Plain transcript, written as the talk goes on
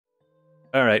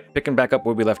Alright, picking back up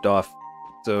where we left off.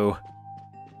 So,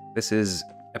 this is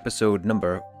episode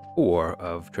number 4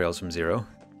 of Trails from Zero.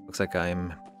 Looks like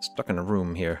I'm stuck in a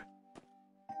room here.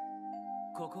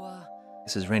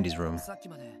 This is Randy's room.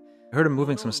 I heard him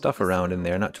moving some stuff around in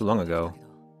there not too long ago,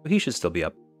 but he should still be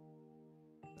up.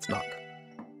 Let's knock.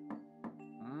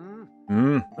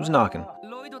 Who's knocking?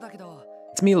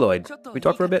 It's me, Lloyd. Can we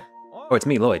talk for a bit? Oh, it's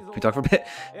me, Lloyd. Can we talk for a bit?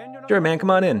 Sure, man,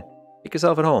 come on in. Make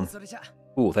yourself at home.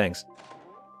 Cool, thanks.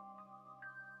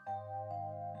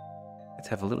 Let's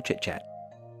have a little chit-chat.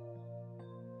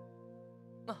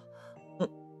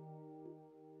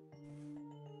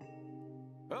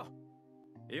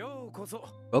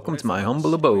 Welcome to my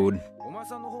humble abode.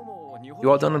 You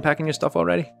all done unpacking your stuff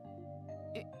already?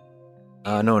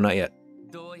 No, not yet.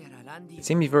 It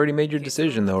seems you've already made your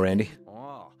decision, though, Randy.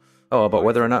 Oh, about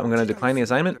whether or not I'm going to decline the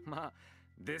assignment?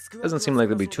 Doesn't seem like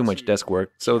there'll be too much desk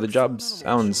work, so the job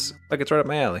sounds like it's right up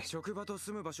my alley.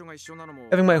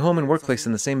 Having my home and workplace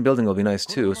in the same building will be nice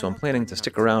too, so I'm planning to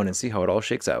stick around and see how it all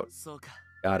shakes out.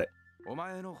 Got it.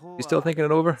 You still thinking it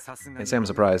over? Can't say I'm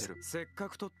surprised.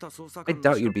 I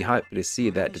doubt you'd be happy to see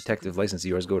that detective license of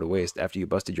yours go to waste after you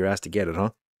busted your ass to get it,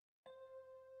 huh?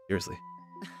 Seriously.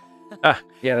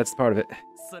 Yeah, that's part of it.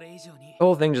 The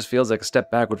whole thing just feels like a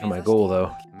step backward from my goal,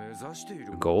 though.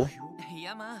 Your goal?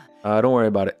 Don't worry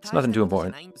about it. It's nothing too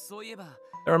important.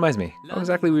 That reminds me, how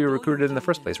exactly we were recruited in the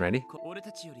first place, Randy?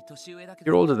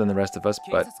 You're older than the rest of us,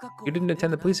 but you didn't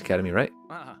attend the police academy, right?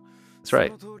 That's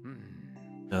right.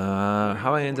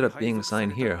 How I ended up being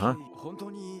assigned here, huh?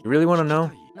 You really want to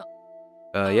know?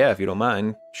 Yeah, if you don't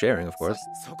mind. Sharing, of course.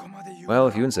 Well,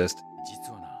 if you insist.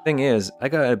 Thing is, I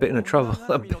got a bit of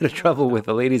trouble with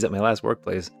the ladies at my last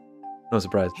workplace. No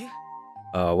surprise.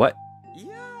 What?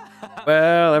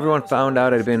 Well, everyone found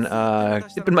out I'd been,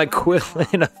 dipping my quill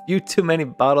in a few too many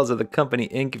bottles of the company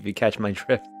ink, if you catch my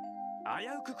drift.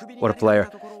 What a player.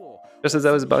 Just as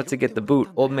I was about to get the boot,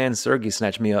 old man Sergey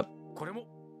snatched me up.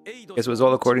 Guess it was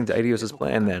all according to Idios'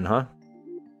 plan then, huh?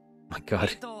 My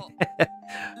god.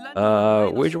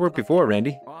 Where'd you work before,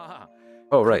 Randy?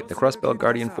 Oh, right, the Crossbell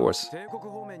Guardian Force.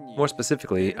 More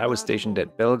specifically, I was stationed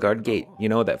at Bellegarde Gate, you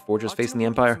know, that fortress facing the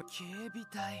Empire?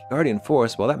 Guardian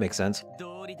Force? Well, that makes sense.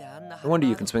 No wonder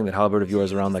you can swing that halberd of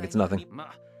yours around like it's nothing.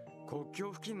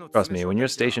 Trust me, when you're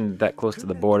stationed that close to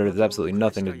the border, there's absolutely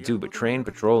nothing to do but train,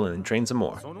 patrol, and then train some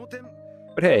more.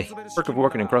 But hey, the perk of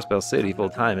working in Crossbell City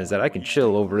full-time is that I can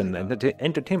chill over in the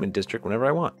entertainment district whenever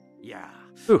I want.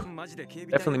 Whew,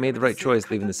 definitely made the right choice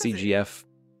leaving the CGF.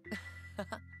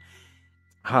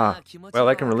 Well,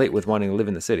 I can relate with wanting to live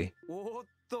in the city.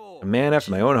 A man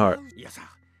after my own heart.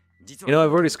 You know,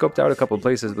 I've already scoped out a couple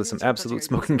places with some absolute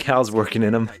smoking cows working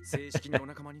in them.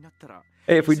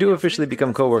 Hey, if we do officially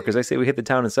become co-workers, I say we hit the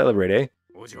town and celebrate, eh?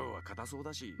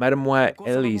 Mademoiselle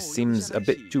Elie seems a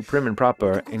bit too prim and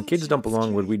proper, and kids don't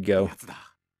belong where we'd go.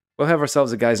 We'll have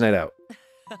ourselves a guys' night out.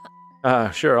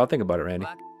 Sure, I'll think about it, Randy.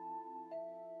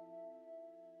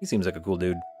 He seems like a cool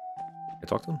dude. Can I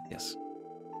talk to him? Yes.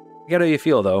 I get how you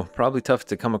feel, though. Probably tough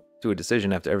to come up to a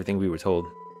decision after everything we were told.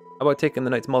 How about taking the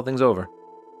night to mull things over?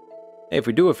 Hey, if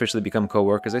we do officially become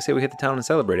co-workers, I say we hit the town and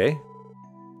celebrate, eh?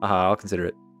 I'll consider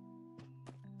it.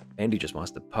 Andy just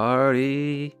wants to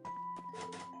party.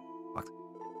 Locked.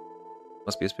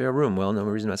 Must be a spare room. Well, no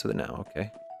reason to mess with it now. Okay.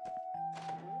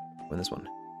 Win this one.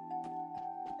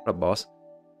 What up, boss?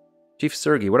 Chief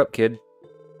Sergey, what up, kid?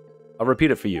 I'll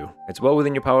repeat it for you. It's well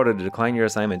within your power to decline your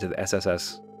assignment to the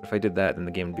SSS. If I did that, then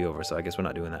the game would be over, so I guess we're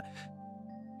not doing that.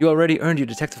 You already earned your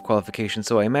detective qualification,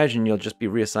 so I imagine you'll just be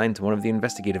reassigned to one of the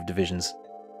investigative divisions.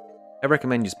 I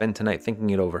recommend you spend tonight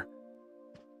thinking it over.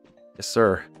 Yes,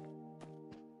 sir.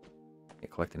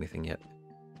 Can't collect anything yet.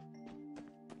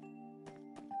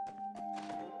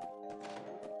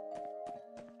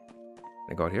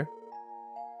 Can I go out here?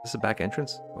 Is this a back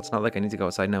entrance? Well, it's not like I need to go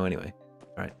outside now anyway.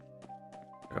 Alright.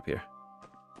 Back up here.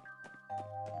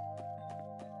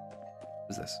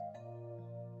 What is this?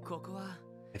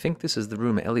 I think this is the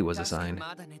room Elie was assigned.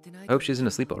 I hope she isn't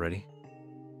asleep already.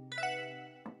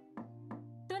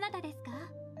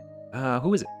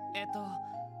 Who is it?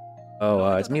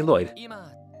 Oh, it's me, Lloyd.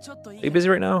 Are you busy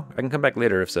right now? I can come back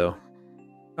later if so.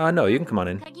 No, you can come on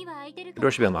in. The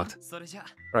door should be unlocked.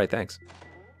 Alright, thanks.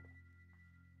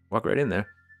 Walk right in there.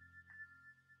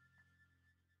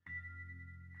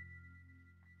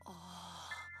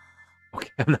 Okay,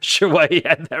 I'm not sure why he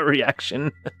had that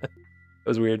reaction. That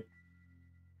was weird.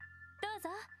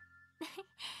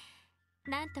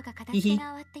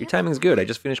 Your timing's good. I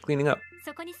just finished cleaning up.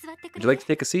 Would you like to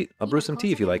take a seat? I'll brew some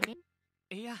tea if you like.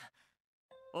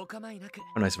 Oh,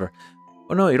 nice of her.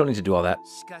 Oh no, you don't need to do all that.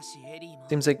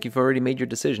 Seems like you've already made your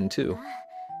decision, too.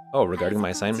 Oh, regarding my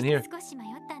assignment here?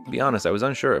 To be honest, I was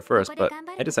unsure at first, but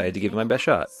I decided to give it my best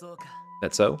shot.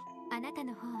 That so?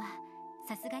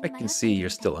 I can see you're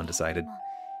still undecided.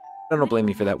 I don't blame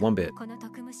you for that one bit.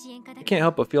 I can't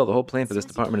help but feel the whole plan for this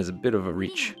department is a bit of a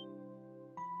reach.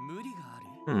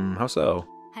 How so?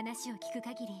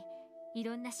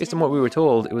 Based on what we were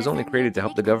told, it was only created to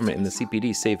help the government and the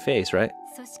CPD save face, right?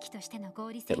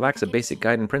 It lacks a basic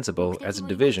guiding principle as a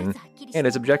division, and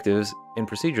its objectives and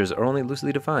procedures are only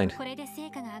loosely defined.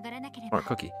 Smart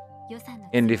cookie.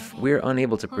 And if we're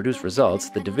unable to produce results,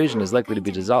 the division is likely to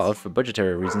be dissolved for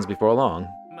budgetary reasons before long.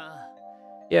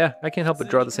 Yeah, I can't help but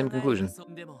draw the same conclusion.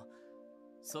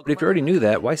 But if you already knew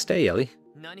that, why stay, Elie?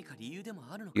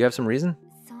 You have some reason?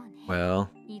 Well,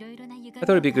 I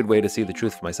thought it'd be a good way to see the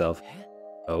truth for myself.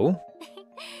 Oh?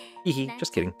 Hehe,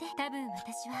 just kidding.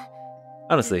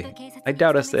 Honestly, I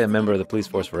doubt I'll stay a member of the police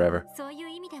force forever. So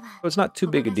it's not too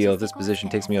big a deal if this position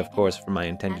takes me off course from my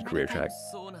intended career track.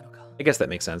 I guess that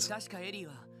makes sense. If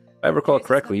I recall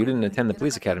correctly, you didn't attend the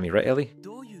police academy, right, Elie?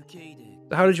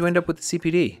 So how did you end up with the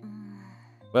CPD?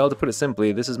 Well, to put it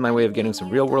simply, this is my way of getting some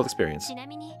real-world experience.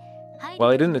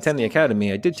 While I didn't attend the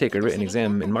academy, I did take a written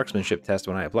exam and marksmanship test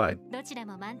when I applied.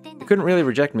 They couldn't really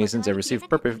reject me since I received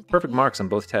perfect marks on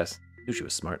both tests. Knew she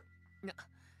was smart.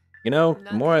 You know,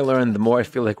 the more I learn, the more I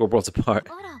feel like we're worlds apart.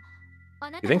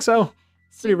 You think so?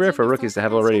 It's pretty rare for rookies to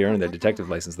have already earned their detective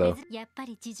license, though. You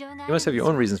must have your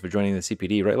own reasons for joining the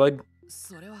CPD, right, Lloyd?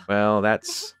 Well,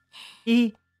 that's...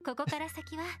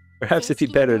 Perhaps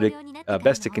it'd be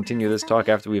best to continue this talk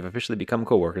after we've officially become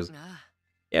co-workers.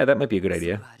 Yeah, that might be a good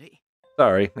idea.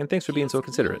 Sorry, and thanks for being so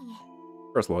considerate.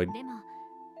 First, Lloyd.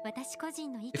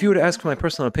 If you were to ask for my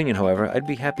personal opinion, however, I'd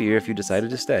be happier if you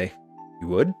decided to stay. You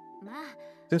would?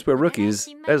 Since we're rookies,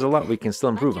 there's a lot we can still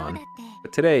improve on.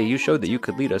 But today, you showed that you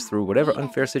could lead us through whatever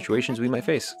unfair situations we might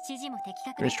face.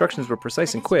 Your instructions were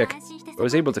precise and quick, but I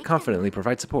was able to confidently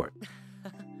provide support.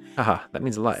 Haha, that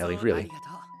means a lot, Elie, really.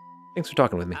 Thanks for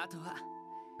talking with me.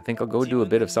 I think I'll go do a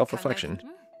bit of self-reflection.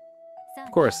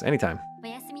 Of course, anytime.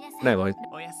 Good night, Lloyd.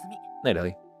 Night,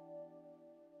 Elie.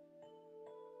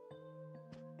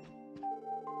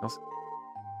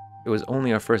 It was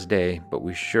only our first day, but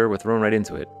we sure were thrown right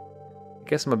into it. I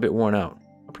guess I'm a bit worn out.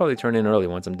 I'll probably turn in early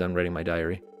once I'm done writing my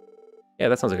diary. Yeah,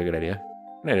 that sounds like a good idea.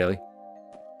 Good night, Elie.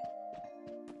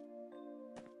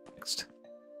 Next.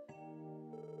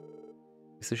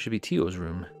 Guess this should be Tio's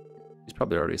room. He's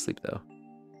probably already asleep, though.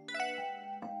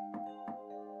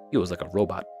 Tio's like a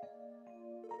robot.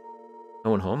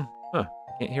 No one home? Huh.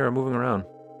 I can't hear her moving around.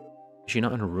 Is she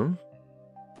not in her room?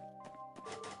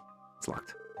 It's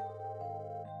locked.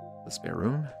 The spare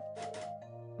room?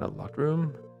 Another locked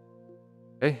room?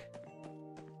 Okay.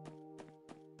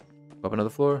 Go up another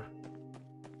floor.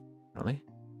 Apparently.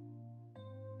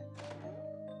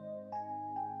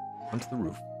 Onto the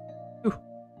roof. Ooh.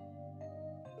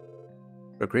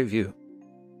 What a great view.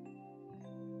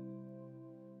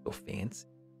 So fancy.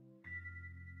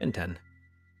 And 10.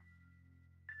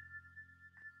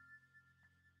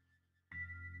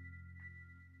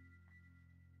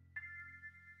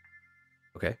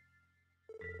 Okay.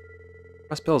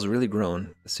 Crossbell's really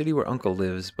grown. The city where Uncle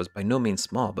lives was by no means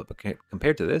small, but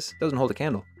compared to this, it doesn't hold a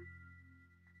candle.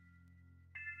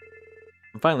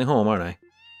 I'm finally home, aren't I?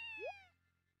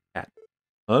 Cat.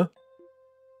 Huh?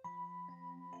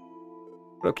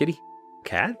 What up, kitty?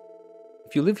 Cat?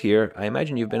 If you live here, I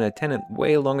imagine you've been a tenant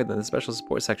way longer than the special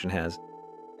support section has.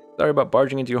 Sorry about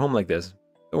barging into your home like this.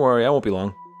 Don't worry, I won't be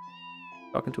long.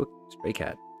 Talking to a stray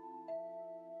cat.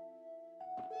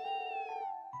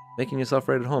 Making yourself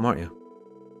right at home, aren't you?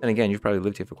 And again, you've probably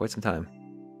lived here for quite some time.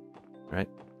 Right?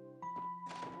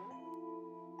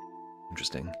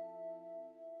 Interesting.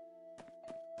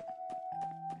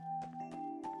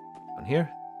 Down here?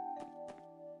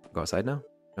 Go outside now?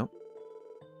 Nope.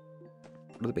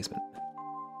 Go to the basement.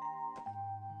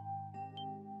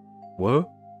 What?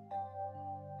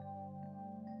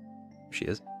 There she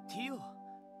is.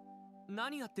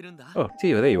 Oh,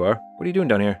 Tio, there you are. What are you doing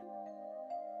down here?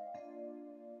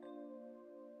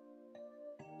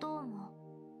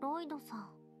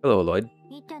 Hello, Lloyd.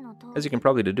 As you can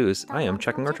probably deduce, I am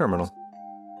checking our terminal.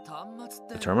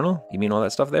 The terminal? You mean all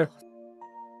that stuff there?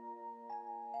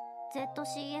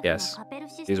 Yes.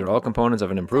 These are all components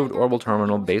of an improved orbital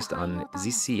terminal based on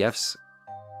ZCF's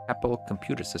Apple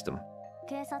computer system.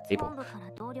 Apple.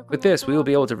 With this, we will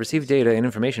be able to receive data and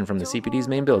information from the CPD's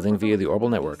main building via the orbital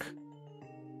network.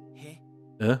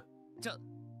 Huh?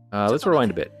 Let's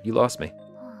rewind a bit. You lost me.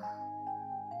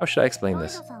 How should I explain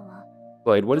this?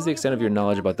 Lloyd, what is the extent of your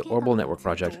knowledge about the Orbital Network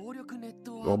project?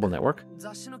 The Orbital Network?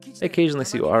 I occasionally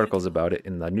see articles about it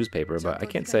in the newspaper, but I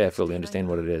can't say I fully understand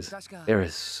what it is. There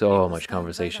is so much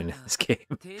conversation in this game.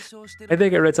 I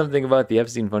think I read something about the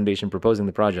Epstein Foundation proposing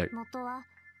the project.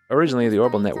 Originally, the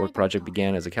Orbital Network project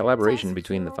began as a collaboration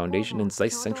between the Foundation and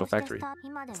Zeiss Central Factory.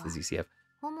 That's the ZCF.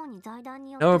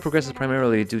 Now it progresses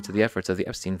primarily due to the efforts of the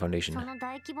Epstein Foundation.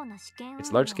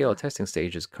 Its large-scale testing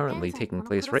stage is currently taking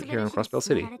place right here in Crossbell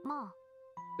City.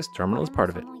 This terminal is part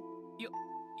of it.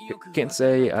 Can't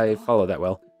say I follow that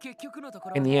well.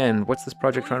 In the end, what's this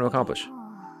project trying to accomplish?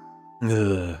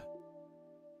 Ugh.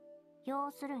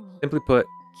 Simply put,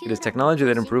 it is technology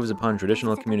that improves upon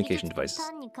traditional communication devices.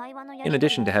 In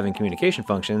addition to having communication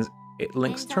functions, it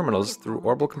links terminals through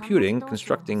orbital computing,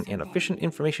 constructing an efficient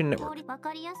information network.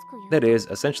 That is,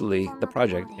 essentially, the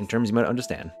project in terms you might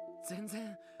understand.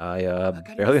 I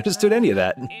barely understood any of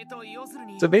that.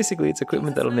 So basically, it's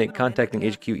equipment that'll make contacting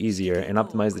HQ easier and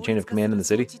optimize the chain of command in the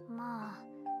city.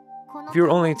 If you were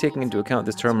only taking into account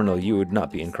this terminal, you would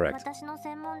not be incorrect.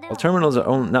 While terminals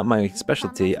are not my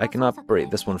specialty, I can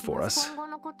operate this one for us.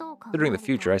 Considering the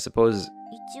future, I suppose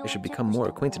I should become more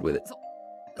acquainted with it.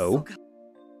 Oh?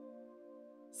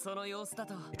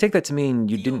 I take that to mean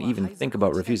you didn't even think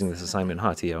about refusing this assignment,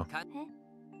 huh, Tio?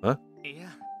 Huh?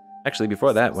 Actually,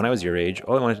 before that, when I was your age,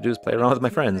 all I wanted to do was play around with my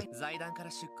friends.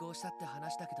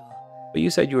 But you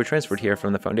said you were transferred here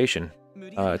from the Foundation.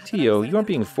 Tio, you aren't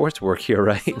being forced to work here,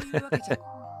 right?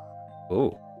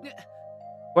 Oh.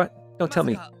 What? Don't tell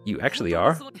me you actually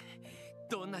are?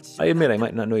 I admit I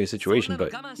might not know your situation,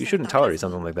 but you shouldn't tolerate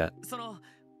something like that.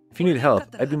 If you need help,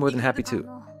 I'd be more than happy to.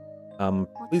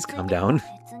 Please calm down.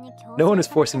 No one is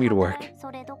forcing me to work.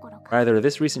 Rather,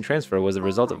 this recent transfer was a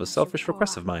result of a selfish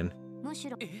request of mine.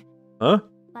 Huh?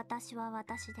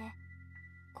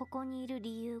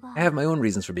 I have my own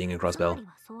reasons for being in Crossbell.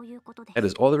 That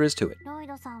is all there is to it.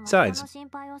 Besides,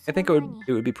 I think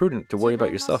it would be prudent to worry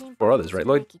about yourself before others, right,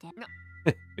 Lloyd?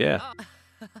 Yeah.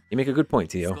 You make a good point,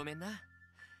 Tio.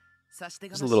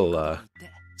 Just a little,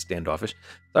 standoffish.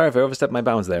 Sorry if I overstepped my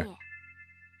bounds there.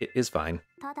 It is fine.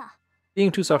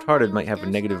 Being too soft-hearted might have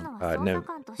negative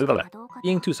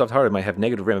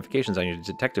ramifications on your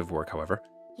detective work, however.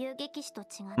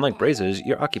 Unlike Brazers,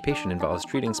 your occupation involves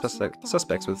treating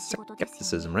suspects with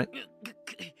skepticism, right?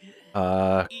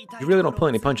 You really don't pull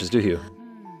any punches, do you?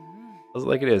 Feels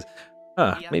like it is.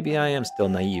 Maybe I am still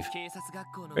naive.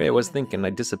 Maybe I was thinking I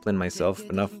disciplined myself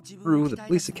enough through the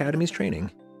police academy's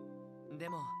training.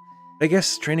 I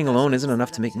guess training alone isn't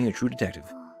enough to make me a true detective.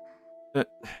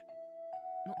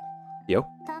 Yo?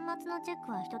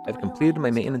 I've completed my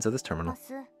maintenance of this terminal.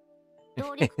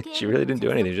 She really didn't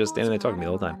do anything, just standing there talking to me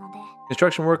the whole time.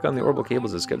 Construction work on the orbital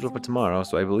cables is scheduled for tomorrow,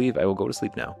 so I believe I will go to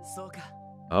sleep now.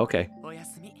 Okay.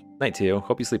 Night, Tio.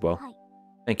 Hope you sleep well.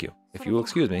 Thank you. If you will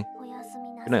excuse me.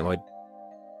 Good night, Lloyd.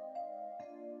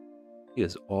 He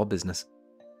is all business.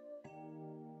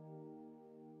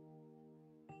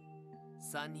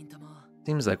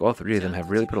 Seems like all three of them have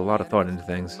really put a lot of thought into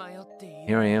things.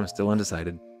 Here I am, still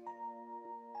undecided.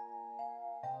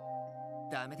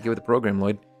 Get with the program,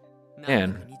 Lloyd.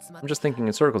 Man, I'm just thinking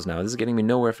in circles now. This is getting me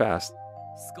nowhere fast.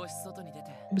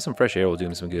 Maybe some fresh air will do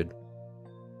me some good.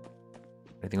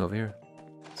 Anything over here?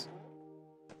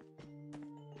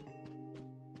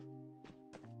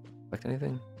 Collect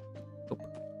anything? Nope.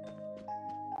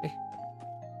 Hey.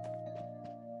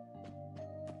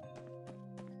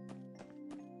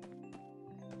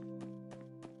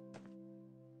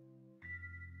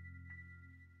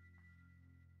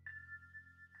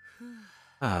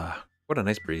 Ah, what a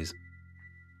nice breeze.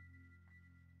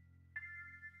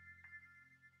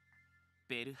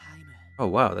 Oh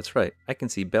wow, that's right. I can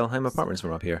see Belheim Apartments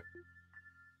from up here.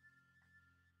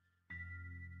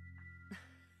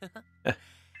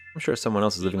 I'm sure someone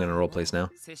else is living in our old place now.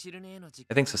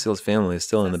 I think Cecile's family is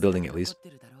still in the building at least.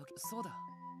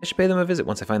 I should pay them a visit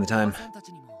once I find the time.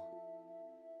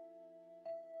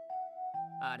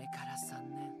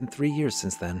 Been 3 years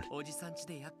since then.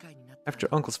 After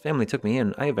Uncle's family took me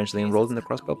in, I eventually enrolled in the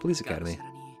Crossbell Police Academy.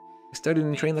 I studied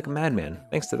and trained like a madman.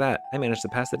 Thanks to that, I managed to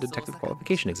pass the detective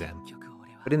qualification exam.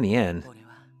 But in the end,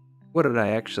 what did I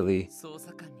actually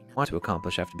want to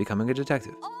accomplish after becoming a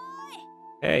detective?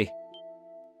 Hey!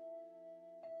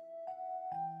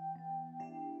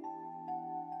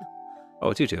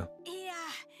 Oh, Tutu.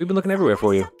 We've been looking everywhere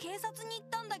for you.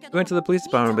 We went to the police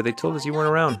department, but they told us you weren't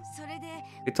around.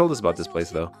 They told us about this place,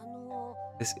 though.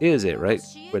 This is it, right?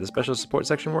 Where the special support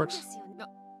section works?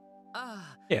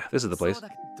 Yeah, this is the place.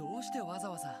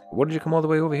 What did you come all the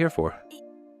way over here for?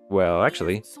 Well,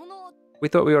 actually, we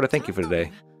thought we ought to thank you for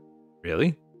today.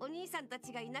 Really?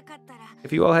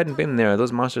 If you all hadn't been there,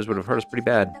 those monsters would have hurt us pretty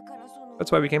bad.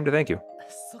 That's why we came to thank you.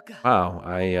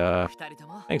 Wow,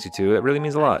 thanks you two. That really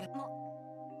means a lot.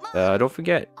 Don't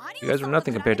forget, you guys were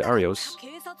nothing compared to Arios.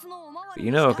 But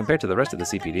you know, compared to the rest of the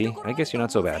CPD, I guess you're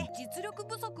not so bad.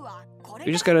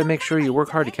 You just gotta make sure you work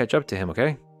hard to catch up to him,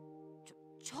 okay?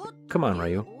 Come on,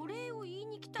 Ryu.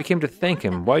 We came to thank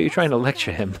him. Why are you trying to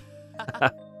lecture him?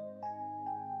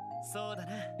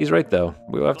 He's right, though.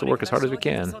 We'll have to work as hard as we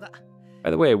can. By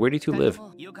the way, where do you two live?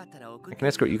 I can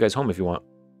escort you guys home if you want.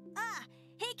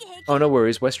 Oh, no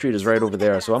worries. West Street is right over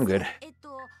there, so I'm good.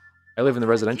 I live in the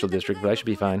residential district, but I should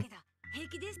be fine.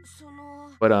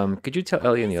 But, could you tell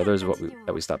Elie and the others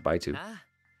that we stopped by to?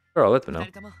 Sure, I'll let them know.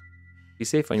 Be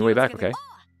safe on your way back, okay?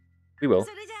 We will.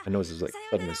 My nose is, like,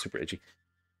 suddenly super itchy.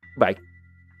 Bye.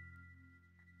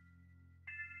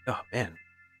 Oh, man.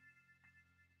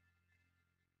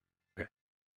 Okay.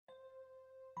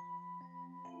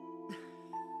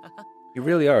 You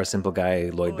really are a simple guy,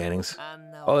 Lloyd Bannings.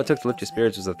 All it took to lift your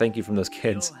spirits was a thank you from those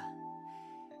kids.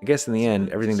 I guess in the end,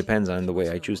 everything depends on the way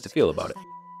I choose to feel about it.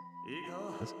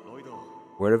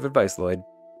 Word of advice, Lloyd.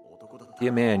 To be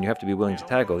a man, you have to be willing to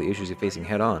tackle the issues you're facing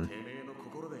head on.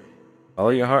 Follow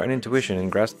your heart and intuition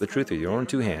and grasp the truth with your own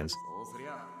two hands.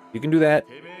 If you can do that,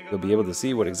 you'll be able to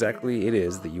see what exactly it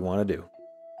is that you want to do.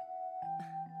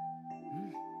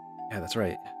 Yeah, that's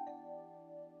right.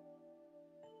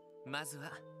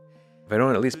 If I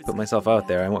don't at least put myself out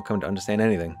there, I won't come to understand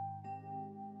anything.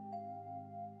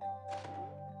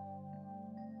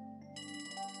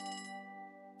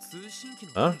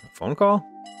 Huh? A phone call?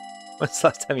 When's the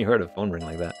last time you heard a phone ring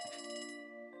like that?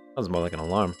 That was more like an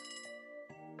alarm.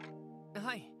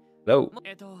 Hello?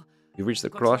 You've reached the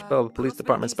Crossbell Police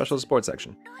Department Special Support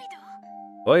Section.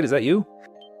 Lloyd, is that you?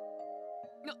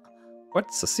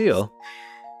 What? Cecile?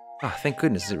 Ah, oh, thank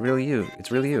goodness, it's really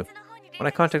you. When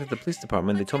I contacted the police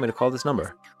department, they told me to call this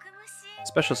number.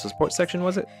 Special Support Section,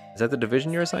 was it? Is that the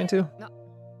division you're assigned to?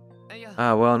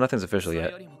 Ah, well, nothing's official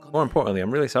yet. More importantly,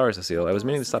 I'm really sorry, Cecile. I was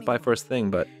meaning to stop by first thing,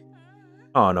 but...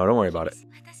 Oh, no, don't worry about it.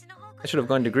 I should have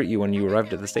gone to greet you when you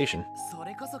arrived at the station.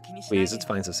 Please, it's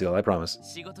fine, Cecile, I promise.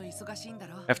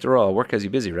 After all, work has you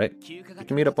busy, right? You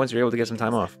can meet up once you're able to get some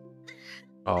time off.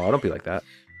 Oh, don't be like that.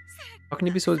 How can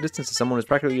you be so distant to someone who's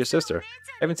practically your sister?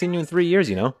 I haven't seen you in 3 years,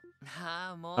 you know?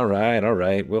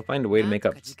 Alright. We'll find a way to make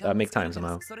time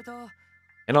somehow.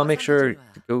 And I'll make sure to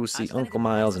go see Uncle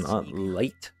Miles and Aunt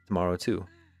Light tomorrow, too.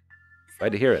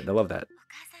 Glad to hear it. I love that.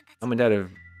 Mom and Dad have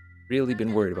really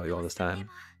been worried about you all this time.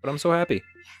 But I'm so happy.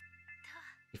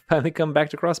 You finally come back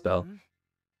to Crossbell.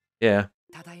 Yeah.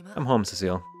 I'm home,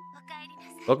 Cecile.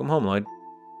 Welcome home, Lloyd.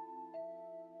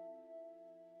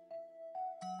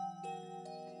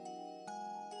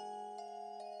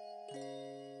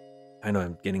 I know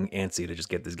I'm getting antsy to just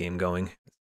get this game going.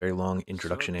 Very long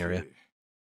introduction area.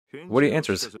 What are your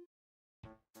answers?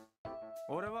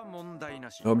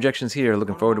 No objections here.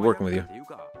 Looking forward to working with you.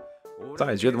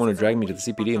 Besides, you're the one who dragged me to the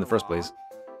CPD in the first place.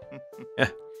 Yeah.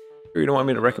 Sure you don't want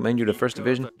me to recommend you to First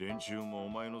Division?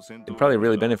 You'd probably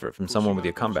really benefit from someone with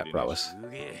your combat prowess.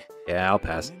 Yeah, I'll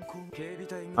pass.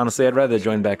 Honestly, I'd rather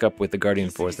join back up with the Guardian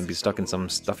Force than be stuck in some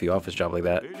stuffy office job like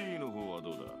that.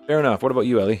 Fair enough. What about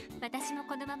you, Elie?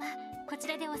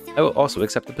 I will also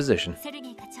accept the position.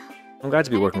 I'm glad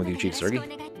to be working with you, Chief Sergey.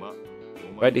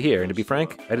 Glad to hear, and to be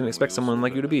frank, I didn't expect someone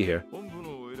like you to be here.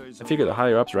 I figured the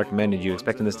higher-ups recommended you,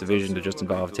 expecting this division to just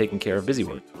involve taking care of busy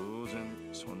work.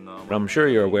 But I'm sure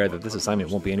you're aware that this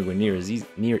assignment won't be anywhere near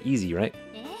easy, right?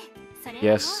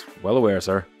 Yes, well aware,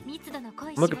 sir.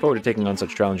 I'm looking forward to taking on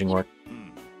such challenging work.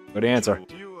 Good answer.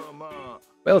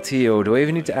 Well, Tio, do I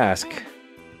even need to ask?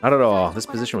 Not at all. This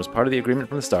position was part of the agreement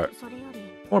from the start.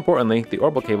 More importantly, the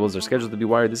orbital cables are scheduled to be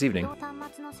wired this evening.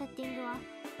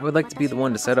 I would like to be the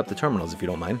one to set up the terminals, if you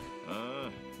don't mind.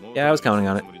 Yeah, I was counting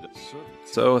on it.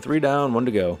 So, 3 down, 1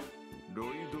 to go.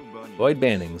 Lloyd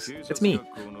Bannings. It's me.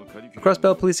 A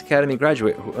Crossbell Police Academy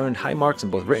graduate who earned high marks in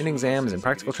both written exams and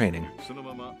practical training.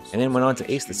 And then went on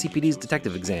to ace the CPD's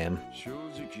detective exam.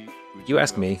 If you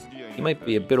ask me, you might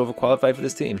be a bit overqualified for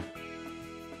this team.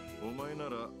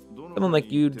 Someone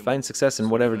like you'd find success in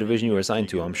whatever division you were assigned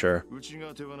to, I'm sure.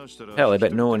 Hell, I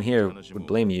bet no one here would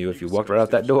blame you if you walked right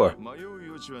out that door.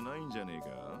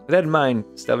 With that in mind,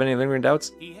 still have any lingering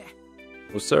doubts?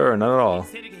 Oh, sir, not at all.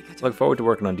 I look forward to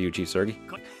working under you, Chief Sergey.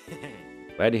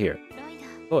 Glad to hear.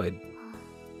 Lloyd.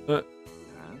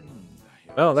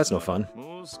 Well, that's no fun.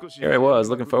 Here I was,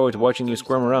 looking forward to watching you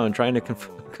squirm around trying to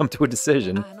come to a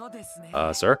decision.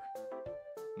 Sir?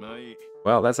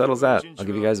 Well, that settles that. I'll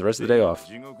give you guys the rest of the day off.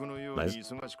 Nice.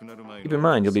 Keep in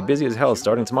mind, you'll be busy as hell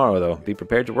starting tomorrow, though. Be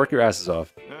prepared to work your asses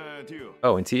off.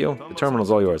 Oh, and Tio, the terminal's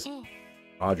all yours.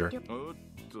 Roger.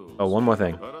 Oh, one more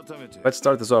thing. Let's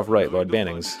start this off right, Lord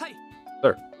Bannings.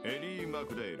 Sir.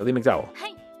 Elie McDowell.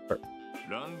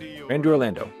 Randy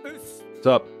Orlando. What's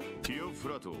up?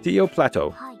 Theo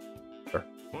Plateau.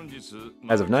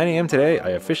 As of 9 AM today, I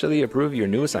officially approve your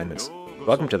new assignments.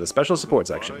 Welcome to the special support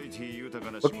section.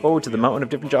 Look forward to the mountain of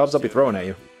different jobs I'll be throwing at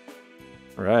you.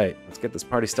 Alright, let's get this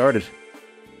party started.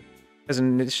 As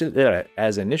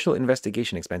initial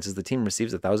investigation expenses, the team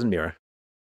receives 1,000 mira.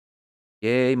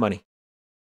 Yay, money.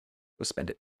 Go spend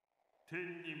it.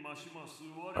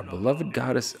 Our beloved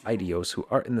goddess Idios, who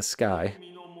art in the sky,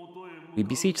 we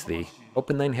beseech thee,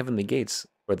 open thine heavenly gates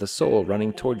for the soul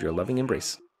running toward your loving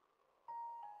embrace.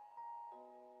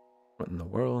 What in the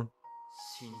world?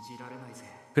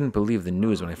 Couldn't believe the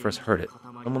news when I first heard it.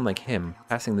 Someone like him,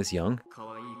 passing this young.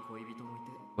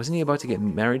 Wasn't he about to get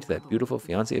married to that beautiful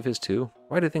fiancée of his too?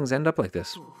 Why did things end up like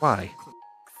this? Why?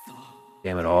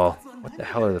 Damn it all. What the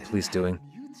hell are the police doing?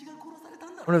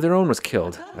 One of their own was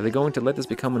killed. Are they going to let this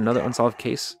become another unsolved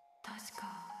case?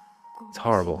 It's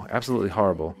horrible. Absolutely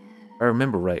horrible. If I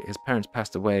remember right, his parents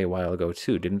passed away a while ago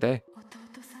too, didn't they?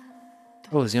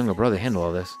 How will his younger brother handle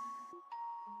all this?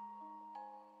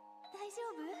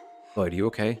 Lloyd, are you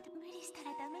okay?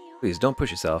 Please, don't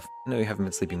push yourself. I know you haven't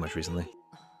been sleeping much recently.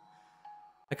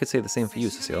 I could say the same for you,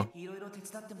 Cecile.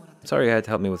 I'm sorry you had to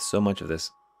help me with so much of this.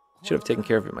 I should have taken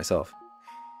care of it myself.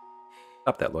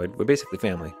 Stop that, Lloyd. We're basically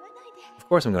family. Of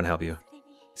course I'm going to help you.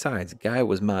 Besides, Guy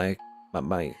was my...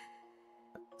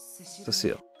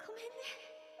 Cecile.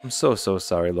 I'm so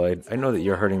sorry, Lloyd. I know that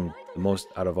you're hurting the most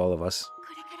out of all of us.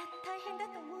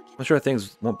 I'm sure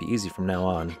things won't be easy from now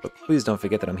on, but please don't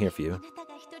forget that I'm here for you.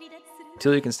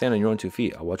 Until you can stand on your own 2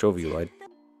 feet, I'll watch over you, Lloyd.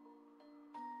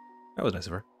 That was nice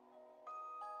of her.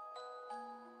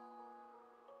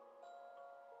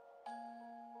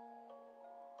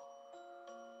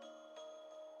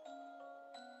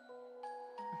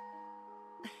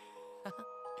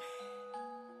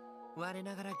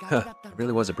 Huh, I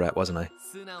really was a brat, wasn't I?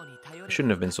 I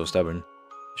shouldn't have been so stubborn.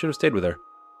 I should have stayed with her.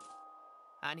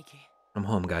 I'm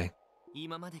home, Guy.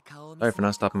 Sorry for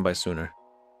not stopping by sooner.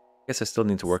 Guess I still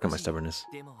need to work on my stubbornness.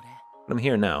 But I'm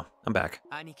here now. I'm back.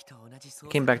 I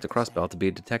came back to Crossbell to be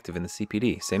a detective in the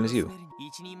CPD, same as you.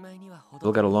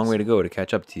 Still got a long way to go to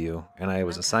catch up to you, and I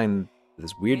was assigned to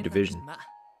this weird division.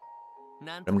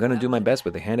 But I'm gonna do my best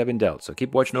with the hand I've been dealt, so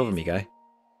keep watching over me, Guy.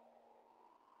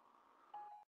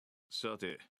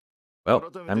 Well,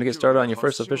 time to get started on your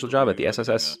first official job at the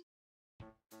SSS.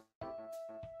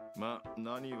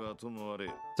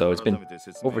 So it's been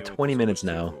over 20 minutes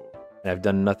now, and I've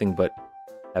done nothing but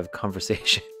have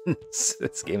conversations.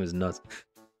 This game is nuts.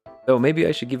 So maybe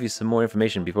I should give you some more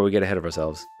information before we get ahead of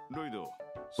ourselves.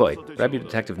 Lloyd, grab your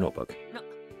detective notebook.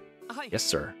 Yes,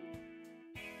 sir.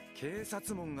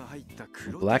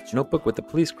 Black notebook with the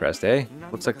police crest, eh?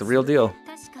 Looks like the real deal.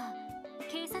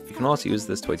 You can also use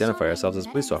this to identify ourselves as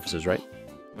police officers, right?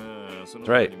 That's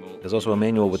right. There's also a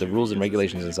manual with the rules and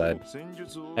regulations inside.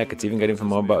 Heck, it's even got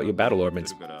info about your battle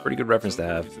orbits. Pretty good reference to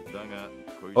have.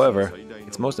 However,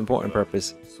 its most important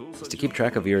purpose is to keep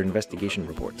track of your investigation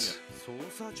reports.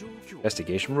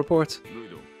 Investigation reports?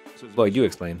 Lloyd, you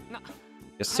explain.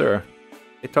 Yes, sir.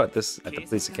 They taught this at the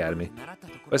police academy,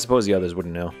 but I suppose the others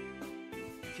wouldn't know.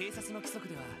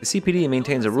 The CPD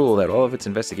maintains a rule that all of its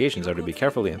investigations are to be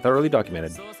carefully and thoroughly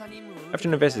documented. After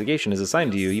an investigation is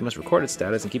assigned to you, you must record its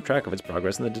status and keep track of its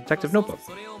progress in the detective notebook.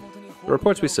 The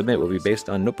reports we submit will be based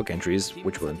on notebook entries,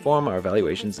 which will inform our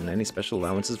evaluations and any special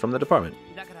allowances from the department.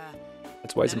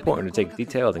 That's why it's important to take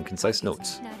detailed and concise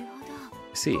notes.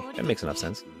 I see, that makes enough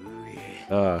sense.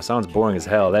 Sounds boring as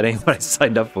hell. That ain't what I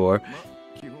signed up for.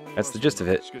 That's the gist of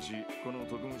it.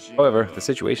 However, the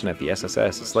situation at the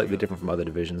SSS is slightly different from other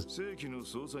divisions.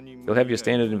 You'll have your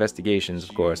standard investigations,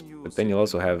 of course, but then you'll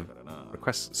also have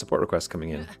support requests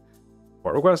coming in.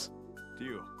 Support requests?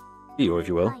 Theo, if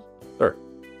you will. Sir.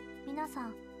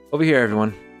 Over here,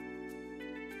 everyone.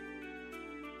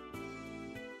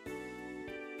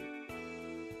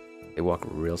 They walk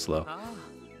real slow.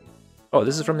 Oh,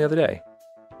 this is from the other day.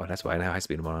 Oh, that's why I have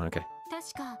high-speed mode on, okay.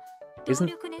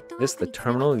 Isn't this the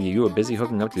terminal you were busy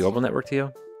hooking up to the orbital network,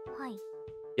 Theo?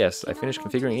 Yes, I finished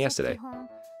configuring it yesterday.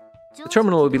 The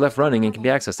terminal will be left running and can be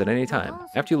accessed at any time.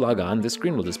 After you log on, this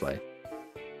screen will display.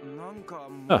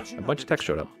 Huh, a bunch of text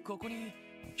showed up.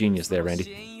 Genius there,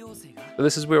 Randy. So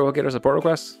this is where we'll get our support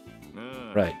requests?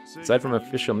 Right. Aside from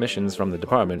official missions from the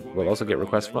department, we'll also get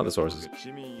requests from other sources.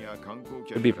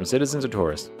 Could be from citizens or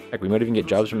tourists. Heck, we might even get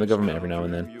jobs from the government every now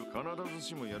and then.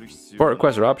 Support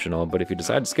requests are optional, but if you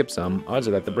decide to skip some, odds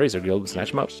are that the Bracer Guild will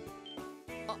snatch them up.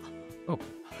 Oh.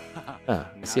 I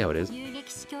see how it is.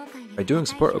 By doing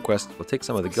support requests, we'll take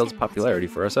some of the guild's popularity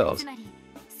for ourselves.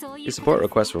 These support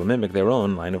requests will mimic their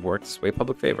own line of work to sway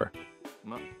public favor.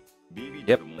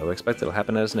 Yep, I would expect it'll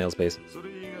happen at a snail's pace.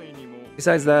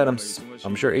 Besides that,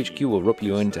 I'm sure HQ will rope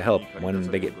you in to help when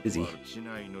they get busy.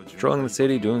 Patrolling the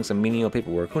city, doing some menial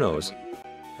paperwork, who knows?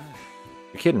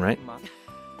 You're kidding, right?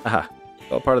 Haha,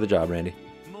 all part of the job, Randy.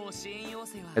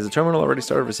 Has the terminal already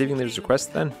started receiving these requests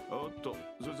then?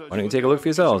 Why don't you take a look for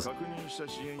yourselves?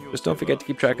 Just don't forget to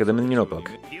keep track of them in your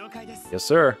notebook. Yes,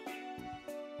 sir.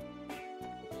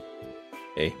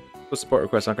 Hey, those support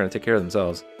requests aren't going to take care of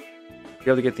themselves. You'll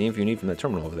be able to get the info you need from that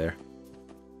terminal over there.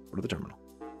 Go to the terminal.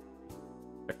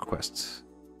 Check requests.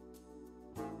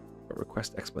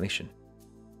 Request explanation.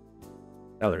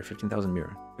 Salary 15,000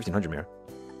 mirror. 1,500 mirror.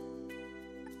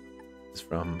 This is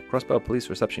from Crossbow Police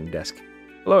Reception Desk.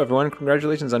 Hello everyone,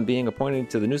 congratulations on being appointed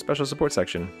to the new Special Support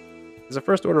Section. As a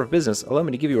first order of business, allow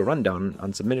me to give you a rundown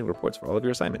on submitting reports for all of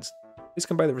your assignments. Please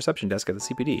come by the reception desk at the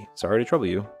CPD. Sorry to trouble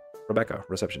you. Rebecca,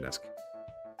 reception desk.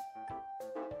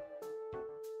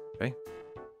 Okay.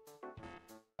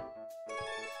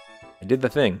 I did the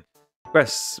thing.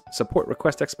 Support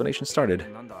request explanation started.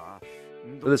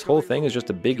 So this whole thing is just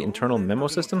a big internal memo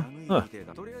system? Huh.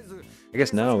 I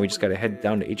guess now we just gotta head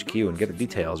down to HQ and get the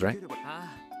details, right?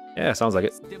 Yeah, sounds like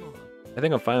it. I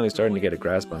think I'm finally starting to get a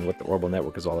grasp on what the Orbital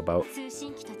Network is all about.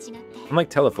 Unlike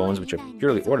telephones, which are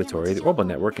purely auditory, the Orbital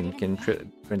Network can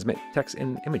transmit text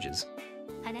and images.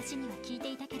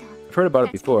 I've heard about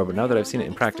it before, but now that I've seen it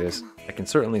in practice, I can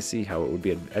certainly see how it would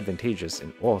be advantageous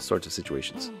in all sorts of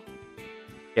situations.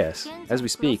 Yes, as we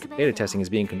speak, beta testing is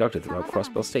being conducted throughout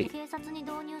Crossbell State.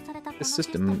 This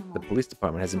system the police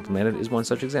department has implemented is one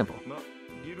such example.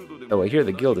 Though I hear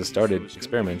the guild has started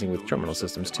experimenting with terminal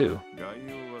systems too.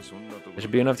 That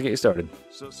should be enough to get you started.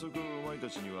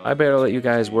 I better let you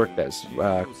guys work that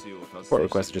support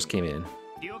request that just came in.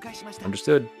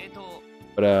 Understood.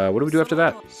 But what do we do after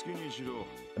that?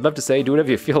 I'd love to say do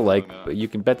whatever you feel like, but you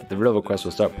can bet that the real requests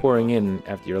will start pouring in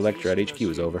after your lecture at HQ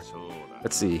is over.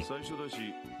 Let's see.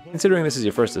 Considering this is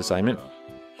your first assignment,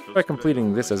 try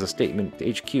completing this as a statement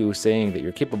to HQ saying that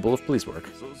you're capable of police work.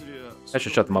 That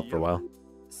should shut them up for a while.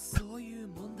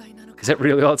 Is that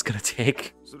really all it's gonna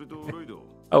take?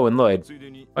 Oh, and Lloyd,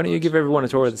 why don't you give everyone a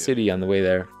tour of the city on your way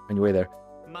there?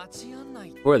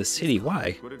 Tour of the city?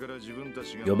 Why?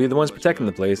 You'll be the ones protecting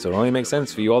the place, so it only makes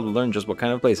sense for you all to learn just what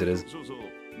kind of place it is.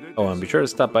 Oh, and be sure to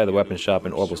stop by the weapons shop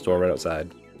and Orbital store right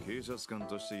outside.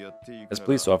 As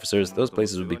police officers, those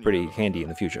places would be pretty handy in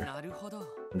the future.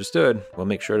 Understood. We'll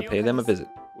make sure to pay them a visit.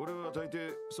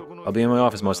 I'll be in my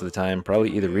office most of the time,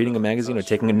 probably either reading a magazine or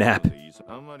taking a nap.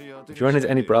 If you run into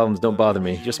any problems, don't bother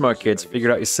me. You're smart kids, figure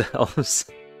it out yourselves.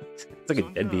 It's like a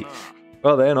deadbeat.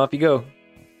 Well then, off you go.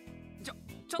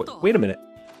 Wait a minute.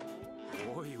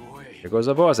 Here goes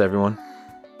our boss, everyone.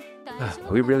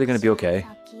 Are we really gonna be okay?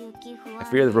 I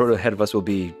fear the road ahead of us will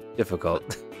be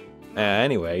difficult.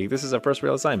 Anyway, this is our first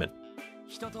real assignment.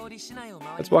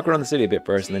 Let's walk around the city a bit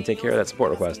first and then take care of that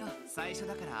support request.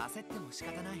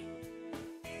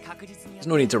 There's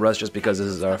no need to rush just because this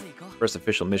is our first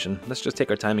official mission. Let's just take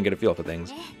our time and get a feel for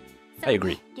things. I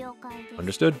agree.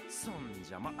 Understood?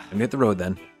 And hit the road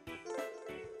then.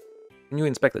 When you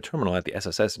inspect the terminal at the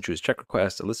SSS and choose Check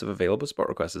Request, a list of available support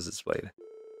requests is displayed.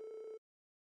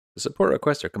 The support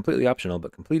requests are completely optional,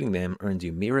 but completing them earns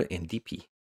you Mira and DP.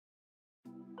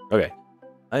 Okay,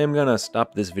 I am gonna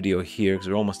stop this video here because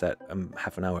we're almost at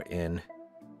half an hour in.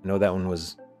 I know that one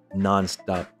was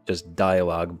non-stop, just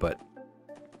dialogue, but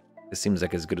this seems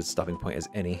like as good a stopping point as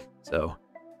any. So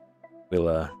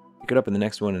we'll pick it up in the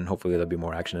next one, and hopefully there'll be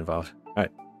more action involved. All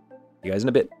right, see you guys in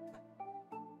a bit.